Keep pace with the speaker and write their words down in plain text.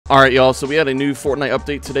Alright, y'all, so we had a new Fortnite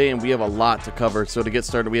update today, and we have a lot to cover. So to get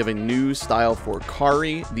started, we have a new style for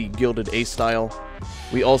Kari, the Gilded Ace style.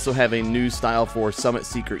 We also have a new style for Summit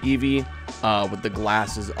Seeker Eevee, with the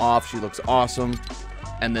glasses off. She looks awesome.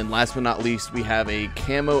 And then last but not least, we have a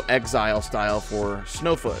Camo Exile style for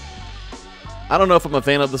Snowfoot. I don't know if I'm a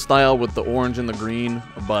fan of the style with the orange and the green,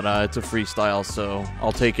 but it's a free style, so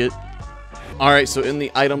I'll take it. Alright, so in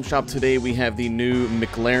the item shop today, we have the new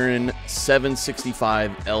McLaren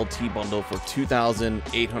 765 LT bundle for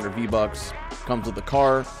 2,800 V-Bucks. Comes with the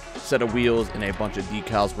car, set of wheels, and a bunch of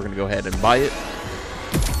decals. We're going to go ahead and buy it.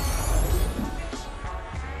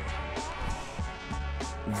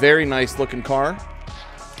 Very nice looking car.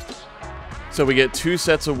 So we get 2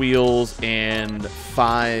 sets of wheels and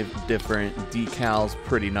 5 different decals.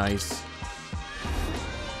 Pretty nice.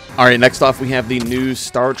 Alright, next off we have the new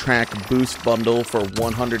Star Trek Boost bundle for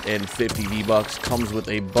 150 V-Bucks. Comes with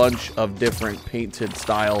a bunch of different painted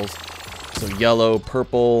styles. So yellow,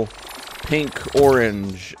 purple, pink,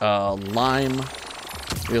 orange, lime.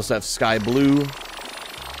 We also have sky blue.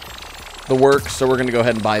 The works, so we're going to go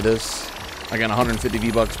ahead and buy this. Again, 150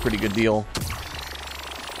 V-Bucks, pretty good deal.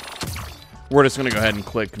 We're just going to go ahead and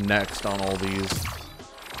click next on all these.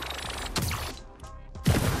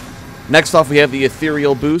 Next off, we have the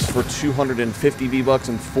Ethereal Boost for 250 V-Bucks.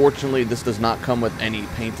 Unfortunately, this does not come with any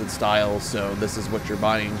painted styles, so this is what you're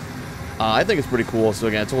buying. I think it's pretty cool. So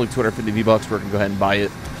again, it's only 250 V-Bucks. We're going to go ahead and buy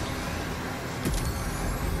it.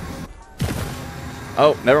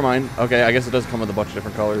 Oh, never mind. Okay, I guess it does come with a bunch of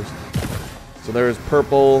different colors. So there's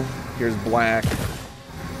purple, here's black,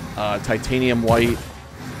 titanium white,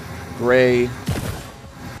 gray,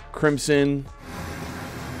 crimson,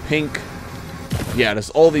 pink. Yeah, just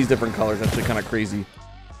all these different colors. Actually kind of crazy.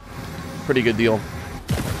 Pretty good deal.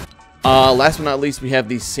 Last but not least, we have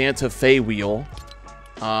the Santa Fe wheel.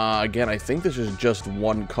 Again, I think this is just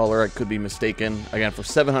one color. I could be mistaken. Again, for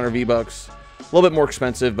 700 V-Bucks. A little bit more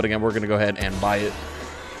expensive, but again, we're going to go ahead and buy it.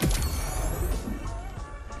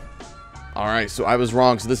 Alright, so I was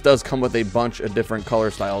wrong. So this does come with a bunch of different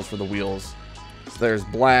color styles for the wheels. So there's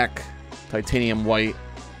black, titanium white,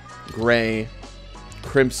 gray,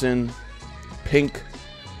 crimson, pink,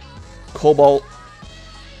 cobalt,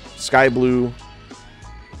 sky blue,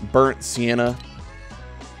 burnt sienna,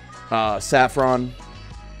 saffron,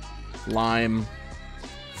 lime,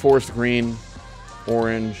 forest green,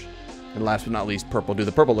 orange, and last but not least, purple. Dude,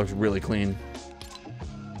 the purple looks really clean.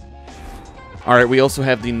 Alright, we also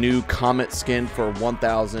have the new Comet skin for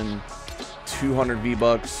 1,200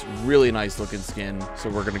 V-Bucks. Really nice looking skin, so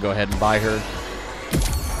we're going to go ahead and buy her.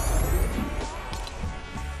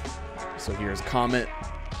 So here's Comet.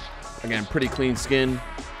 Again, pretty clean skin.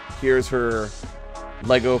 Here's her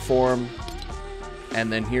Lego form.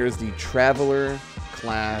 And then here's the Traveler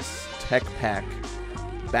Class Tech Pack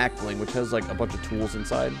backbling, which has like a bunch of tools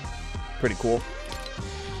inside. Pretty cool.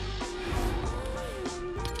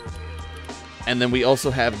 And then we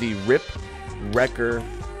also have the Rip Wrecker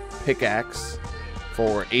pickaxe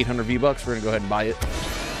for 800 V-Bucks. We're going to go ahead and buy it.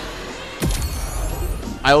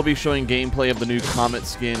 I will be showing gameplay of the new Comet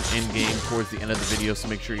skin in-game towards the end of the video, so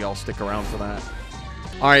make sure y'all stick around for that.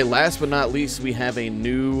 Alright, last but not least, we have a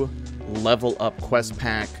new level up quest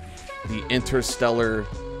pack, the Interstellar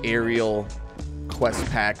Aerial quest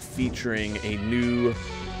pack featuring a new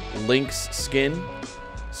Lynx skin.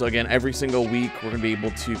 So again, every single week, we're going to be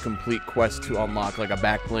able to complete quests to unlock like a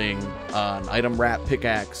back bling, an item wrap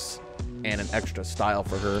pickaxe, and an extra style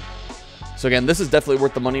for her. So again, this is definitely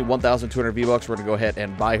worth the money, 1,200 V-Bucks. We're going to go ahead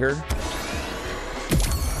and buy her.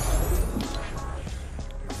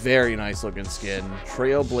 Very nice looking skin.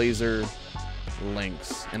 Trailblazer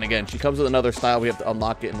Lynx. And again, she comes with another style. We have to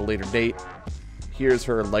unlock it in a later date. Here's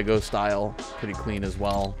her Lego style. Pretty clean as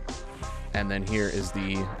well. And then here is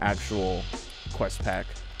the actual quest pack.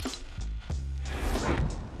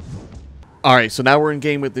 Alright, so now we're in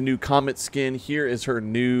game with the new Comet skin. Here is her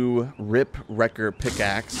new Rip Wrecker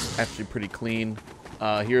pickaxe. Actually pretty clean.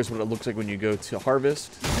 Here's what it looks like when you go to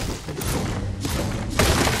harvest.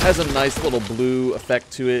 Has a nice little blue effect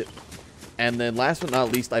to it. And then last but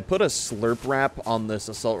not least, I put a slurp wrap on this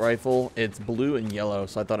assault rifle. It's blue and yellow,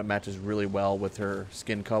 so I thought it matches really well with her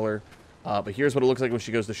skin color. But here's what it looks like when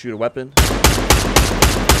she goes to shoot a weapon.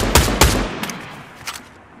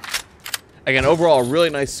 Again, overall, really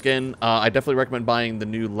nice skin. I definitely recommend buying the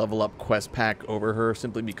new Level Up Quest Pack over her,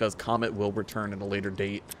 simply because Comet will return at a later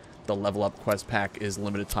date. The Level Up Quest Pack is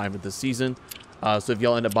limited time with this season. So if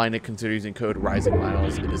y'all end up buying it, consider using code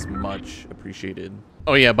RISINGMILES. It is much appreciated.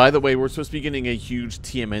 Oh yeah, by the way, we're supposed to be getting a huge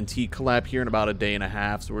TMNT collab here in about a day and a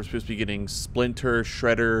half. So we're supposed to be getting Splinter,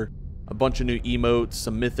 Shredder, a bunch of new emotes,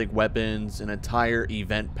 some mythic weapons, an entire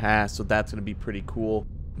event pass, so that's going to be pretty cool.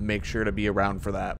 Make sure to be around for that.